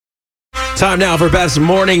Time now for Beth's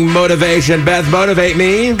morning motivation. Beth, motivate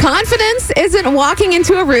me. Confidence isn't walking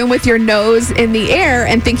into a room with your nose in the air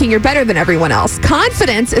and thinking you're better than everyone else.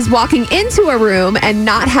 Confidence is walking into a room and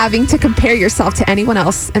not having to compare yourself to anyone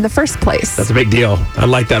else in the first place. That's a big deal. I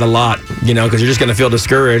like that a lot, because you're just going to feel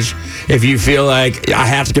discouraged if you feel like I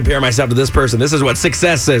have to compare myself to this person. This is what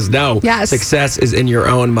success is. No. Yes. Success is in your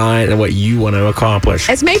own mind and what you want to accomplish.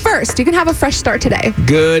 It's May 1st. You can have a fresh start today.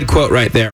 Good quote right there.